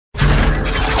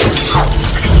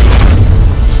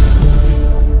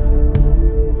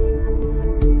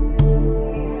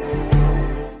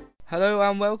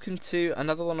and welcome to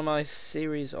another one of my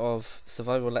series of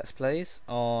survival let's plays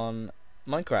on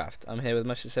Minecraft. I'm here with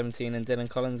Mushroom17 and Dylan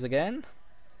Collins again.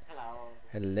 Hello.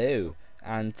 Hello.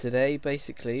 And today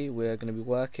basically we're going to be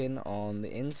working on the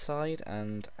inside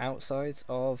and outsides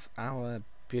of our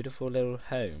beautiful little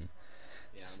home.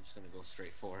 Yeah, I'm just gonna go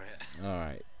straight for it.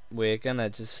 Alright, we're going to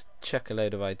just chuck a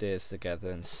load of ideas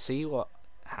together and see what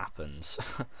happens,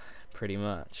 pretty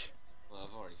much. Well,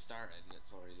 I've already started and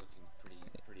it's already looking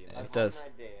pretty amazing. It does. I've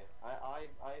had an idea.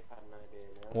 I've had an idea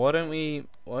now.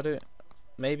 Why don't,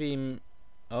 maybe,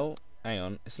 oh, hang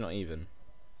on, it's not even.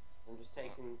 I'm just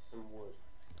taking some wood.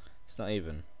 It's not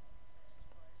even.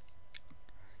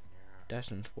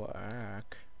 Doesn't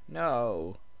work.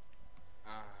 No.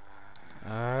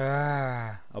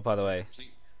 Oh, by the way.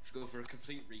 Should go for a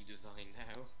complete redesign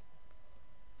now.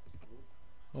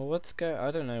 Well,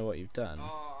 I don't know what you've done.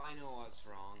 Oh, I know what's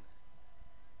wrong.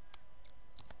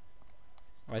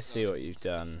 I see what you've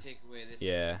done. Take away this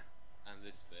Yeah. bit and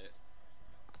this bit.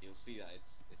 You'll see that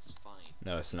it's fine.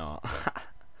 No, it's not.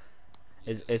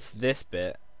 You'll it's see. this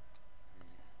bit.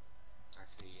 I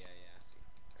see. Yeah, I see.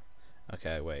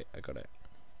 Okay, wait, I got it.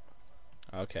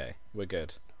 Okay, we're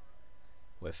good.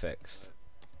 We're fixed.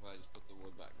 Well, I just put the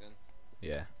wood back then.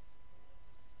 Yeah.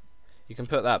 You can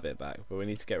put that bit back, but we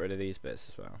need to get rid of these bits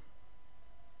as well.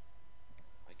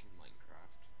 I can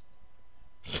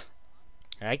Minecraft.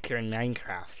 I can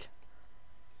Minecraft.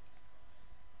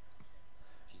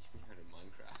 Teach me how to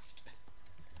Minecraft.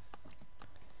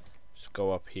 Just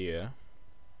go up here.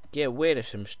 Get rid of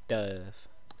some stuff.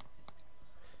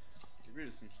 Get rid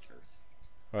of some turf.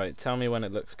 Right, tell me when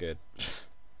it looks good.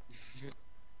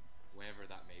 Whenever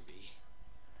that may be.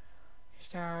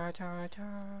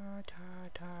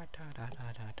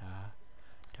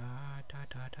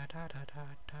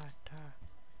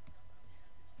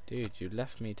 Dude, you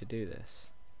left me to do this.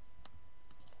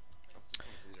 Come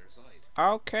to the other side.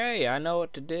 Okay, I know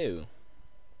what to do.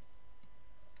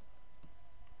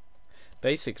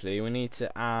 Basically, we need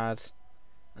to add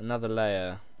another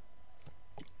layer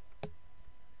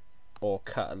or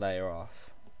cut a layer off.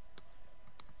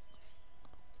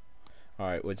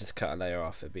 Alright, we'll just cut a layer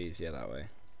off, it'll be easier that way.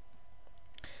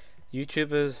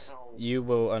 YouTubers, you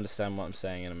will understand what I'm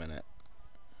saying in a minute.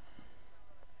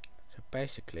 So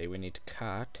basically, we need to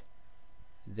cut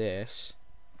this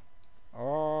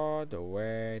all the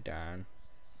way down.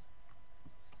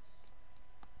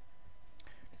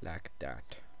 Like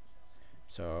that.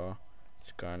 So,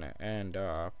 it's gonna end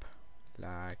up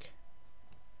like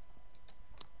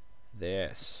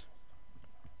this.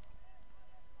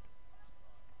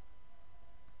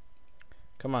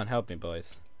 Come on, help me,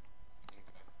 boys.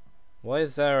 Okay. Why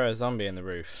is there a zombie in the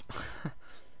roof?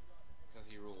 Because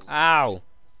he rolls. Ow!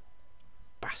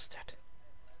 Bastard.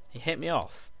 He hit me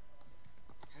off.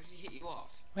 How did he hit you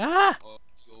off? Ah! Oh,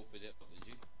 you opened it up, did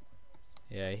you?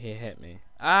 Yeah, he hit me.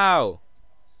 Ow!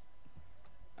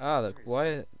 Oh, look,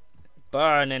 why?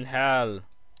 Burn in hell!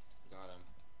 Got him.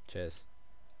 Cheers.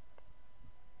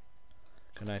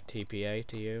 Can I TPA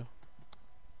to you?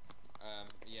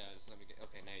 Yeah, just let me get.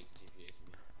 Okay, now you can TPA to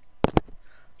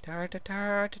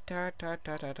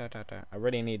me. I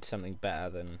really need something better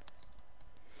than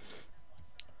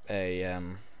a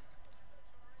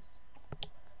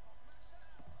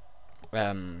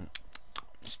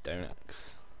stone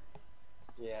axe.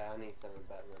 Yeah, I need something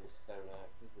better than a stone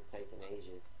axe. This is taking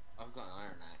ages. I've got an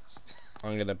iron axe.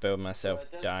 I'm gonna build myself Well,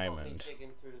 it does diamond. stop me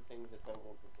digging through the things I don't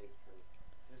want to dig through.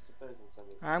 Just supposing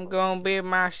something's I'm gonna build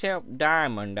myself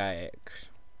diamond axe.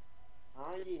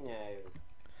 How do you know?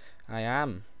 I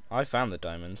am. I found the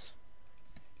diamonds.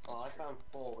 Oh, I found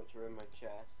 4 which are in my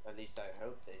chest. At least I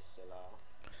hope they still are.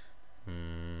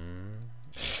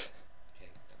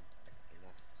 Take them. They're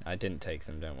not I didn't take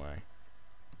them, don't worry.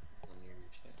 on your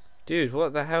chest. Dude,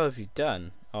 what the hell have you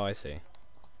done? Oh, I see.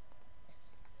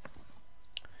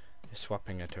 You're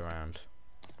swapping it around.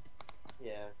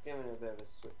 Yeah, giving a bit of a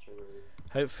switcheroo.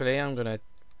 Hopefully I'm gonna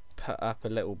put up a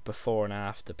little before and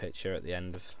after picture at the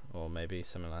end of, or maybe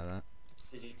something like that.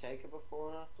 Did you take a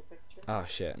before and after picture? Oh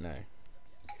shit, no.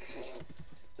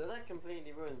 So that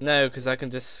completely ruins. No, because I can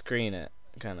just screen it,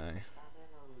 can't I?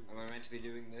 Am I meant to be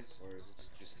doing this, or is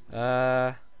it just?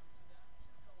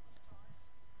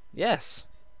 Yes.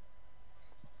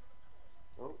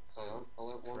 Oh, So hang on. I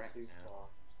went it's one correct too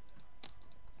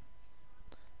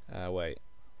now. far. Wait.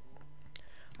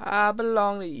 I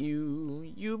belong to you,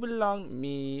 you belong to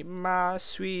me, my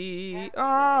sweet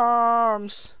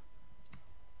arms.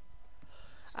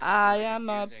 I am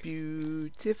a Music.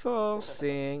 beautiful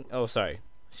sing. Oh, sorry.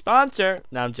 Sponsor.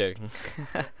 No, I'm joking.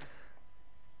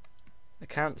 I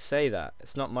can't say that.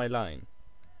 It's not my line.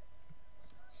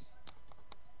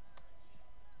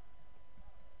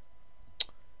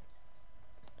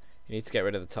 You need to get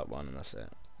rid of the top one, and that's it.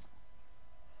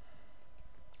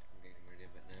 I'm getting rid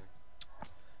of it now.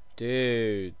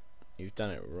 Dude, you've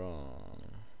done it wrong.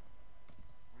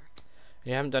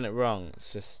 You haven't done it wrong.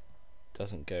 It's just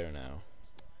doesn't go now.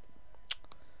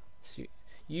 So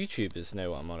YouTubers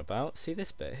know what I'm on about. See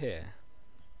this bit here.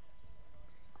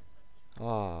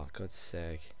 Oh, God's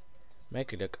sake.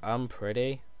 Make it look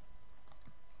unpretty.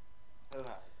 Who has?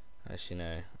 Actually,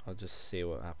 no. I'll just see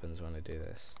what happens when I do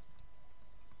this.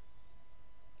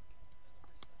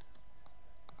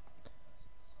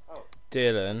 Oh.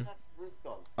 Dylan. That roof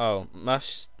gone. Oh,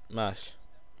 mush.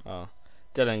 Oh.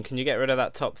 Dylan, can you get rid of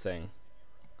that top thing?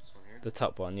 This one here. The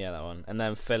top one, yeah, that one. And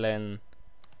then fill in...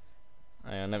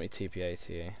 Hang on, let me TPA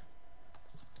to you.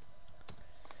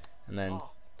 And then Oh.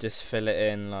 just fill it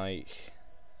in like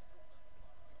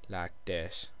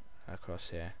this across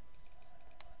here,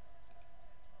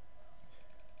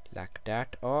 like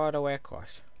that, all the way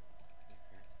across.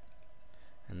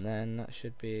 And then that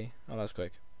should be, oh, that's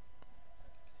quick.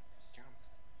 Jump.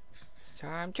 So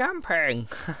I'm jumping.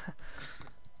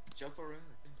 Jump around.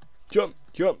 Jump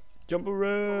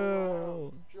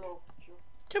around, Jump.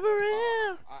 jump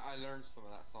around. I learned some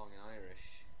of that song in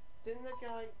Irish. Didn't the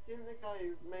guy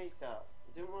who made that?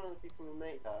 Didn't one of the people who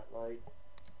made that like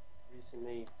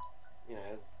recently? You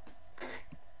know.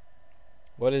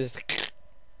 What is?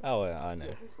 Oh, yeah, I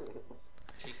know.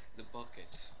 Take the bucket.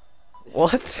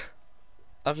 What?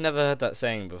 I've never heard that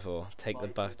saying before. Take the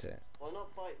Bite bucket. Well,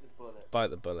 not bite the bullet. Bite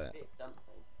the bullet. Bit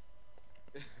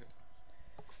something.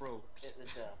 Croaked. Bit the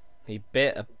dust. He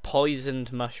bit a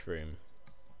poisoned mushroom.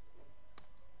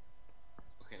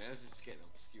 Okay, now this is getting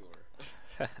obscure.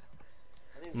 I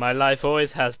think My life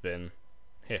always has been.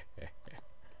 it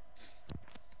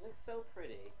looks so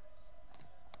pretty.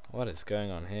 What is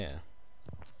going on here?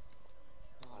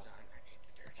 Hold on, I need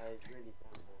the I dirt. really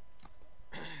don't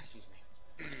know. Excuse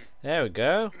me. There we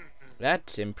go.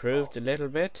 That's improved a little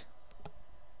bit.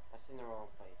 That's in the wrong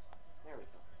place. There we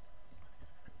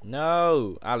go.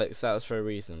 No, Alex, that was for a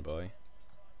reason, boy.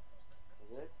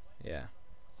 Is it? Yeah,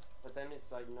 But then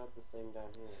it's like not the same down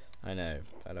here. I know.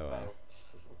 But oh well.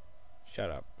 Shut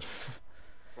up.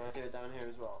 Can I do it down here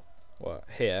as well? What,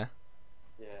 here?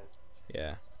 Yeah.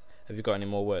 Yeah. Have you got any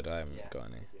more wood? I haven't Yeah. got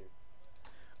any. I do.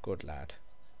 Good lad.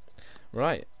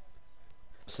 Right.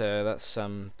 So that's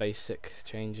some basic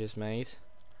changes made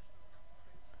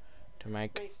to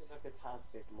make. Makes it look a tad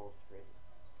bit more pretty.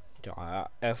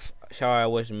 If sorry, I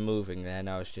wasn't moving then.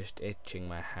 I was just itching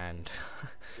my hand.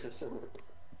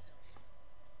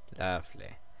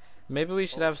 Lovely. Maybe we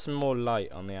should have some more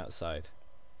light on the outside.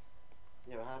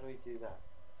 Yeah, but how do we do that?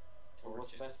 Or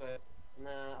what's the Torches. best way?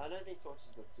 Nah, I don't think torches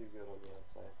look too good on the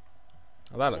outside.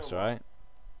 Oh, that You looks know what? right.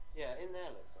 Yeah, in there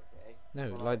looks okay.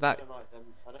 No, But like I that. don't like them.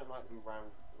 I don't like them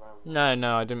round.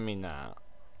 No, I didn't mean that.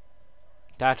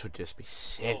 That would just be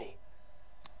silly. Literally.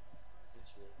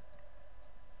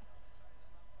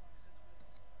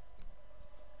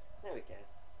 There we go.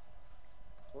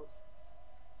 Oh.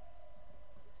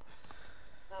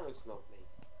 That looks lovely.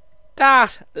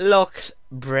 That looks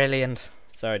brilliant.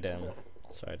 Sorry, Dylan.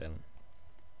 Sorry, Dylan.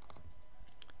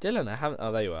 Dylan, I haven't.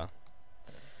 Oh, there you are.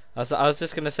 I was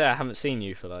just gonna say I haven't seen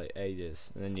you for like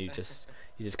ages, and then you just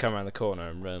come around the corner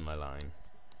and ruin my line.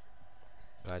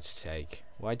 God's sake,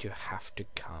 why'd you have to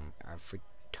come every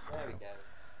There we time? go.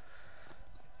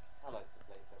 I like the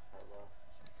place up quite well.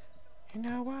 You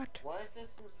know what? Why is there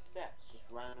some steps just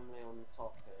randomly on the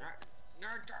top here? No,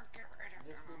 don't get rid of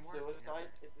Is him. this I'm the working on suicide?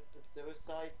 it. Is this the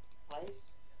suicide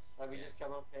place? Like we Yes. just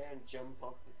come up here and jump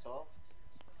off the top?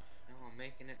 No, I'm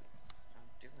making it. I'm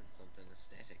doing something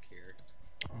aesthetic here.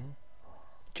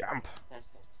 Jump, Test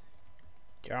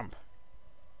it. jump.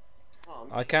 Oh,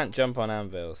 I can't jump on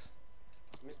anvils.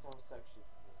 missed the whole section.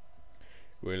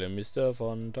 Really, Mr.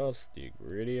 Fantastic,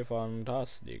 really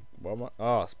fantastic.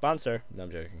 Oh, sponsor. No,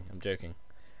 I'm joking. I'm joking.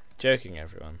 Joking,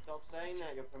 everyone. Stop saying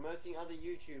that. You're promoting other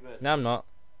YouTubers. No, I'm not.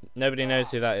 Nobody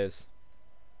knows who that is.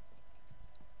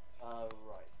 Oh,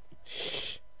 right.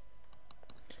 Shh.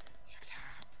 Shut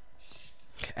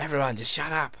up. Everyone, just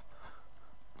shut up.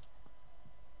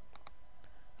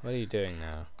 What are you doing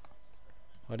now?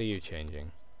 What are you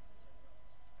changing?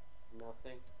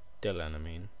 Nothing. Dylan, I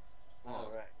mean.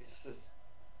 Oh, right.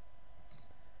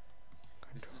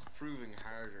 This is proving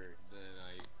harder than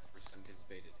I first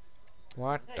anticipated.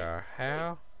 What the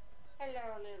hell?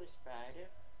 Hello, little spider.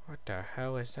 What the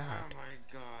hell is Oh that? my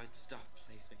god, stop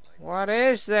placing like What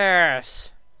is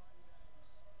this?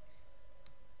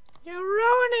 You're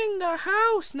ruining the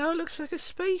house. Now it looks like a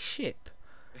spaceship.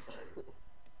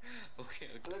 Okay,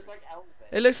 It okay. looks like Elvis.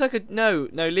 It looks like a no.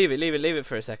 Leave it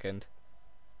for a second.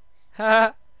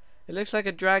 Ha! It looks like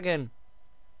a dragon.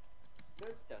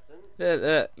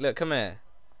 doesn't. Look, come here.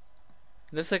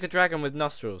 Looks like a dragon with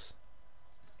nostrils.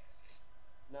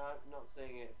 No, not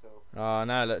seeing it at all. Oh,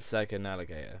 now it looks like an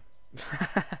alligator. No,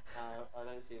 I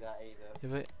don't see that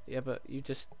either. Yeah, but you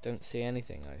just don't see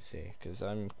anything I see, because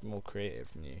I'm more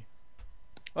creative than you.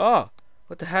 Oh!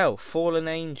 What the hell? Fallen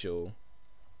angel.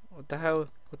 What the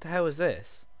hell is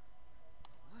this?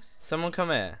 What? Someone come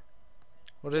here.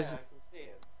 What is Yeah, it? I can see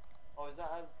him. Oh, is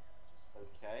that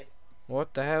a... Okay.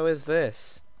 What the hell is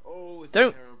this? Oh, it's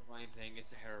Don't- a Herobrine thing.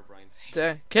 It's a Herobrine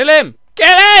thing. Kill him!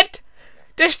 Kill it!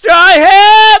 Destroy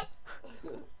him!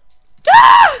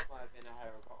 Ah! Might have been a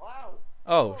Herobrine. Wow!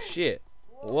 Oh shit.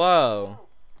 Whoa.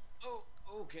 Oh,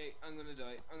 okay. I'm gonna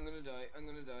die. I'm gonna die. I'm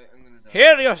gonna die. I'm gonna die.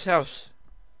 Heal yourselves!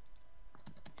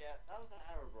 Yeah, that was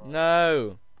a Herobrine.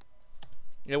 No.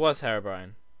 It was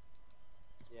Herobrine.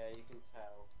 Yeah, you can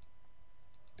tell.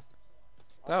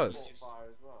 That I was- caught fire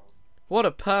as well. What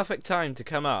a perfect time to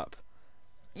come up.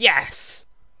 Yes!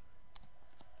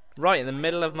 Right in the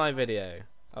middle of my video.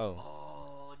 Oh,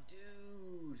 Oh,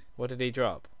 dude. what did he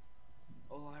drop?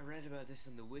 Oh, I read about this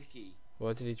in the wiki.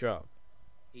 What did he drop?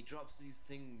 He drops these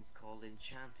things called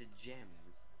enchanted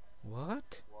gems.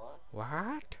 What? What?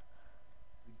 What?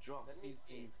 He drops Let me these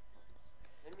see. things.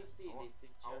 Let me see I want- this.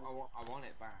 I want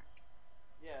it back.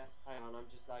 Yeah, hang on, I'm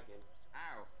just lagging.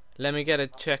 Ow. Let me get a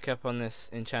check up on this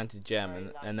enchanted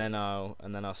gem, and then I'll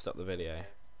stop the video.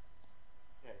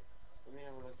 Okay, let me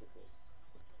have a look at this.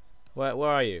 Where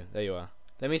are you? There you are.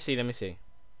 Let me see. Let me see.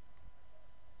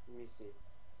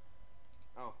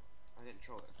 Oh, I didn't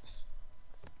throw it.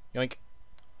 Yoink.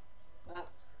 Ah,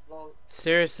 lol.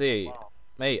 Seriously, Wow.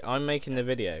 mate, I'm making the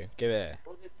video. Give it here.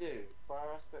 What does it do?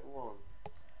 Fire aspect 1.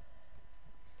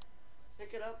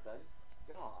 Pick it up then.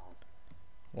 God.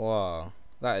 Wow,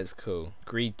 that is cool.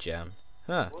 Greed gem.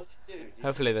 Huh. What does it do? Do you-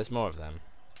 Hopefully there's more of them.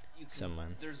 You can, Somewhere.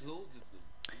 There's loads of them.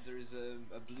 There's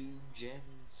a blue gem,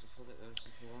 stuff like that.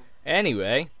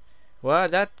 Anyway, well,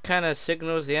 that kind of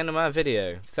signals the end of my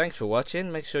video. Thanks for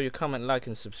watching. Make sure you comment, like,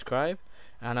 and subscribe.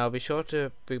 And I'll be sure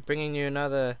to be bringing you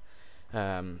another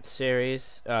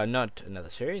series. Not another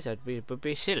series. Would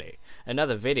be silly.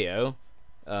 Another video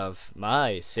of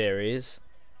my series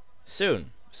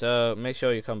soon. So make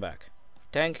sure you come back.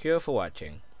 Thank you for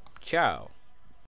watching. Ciao.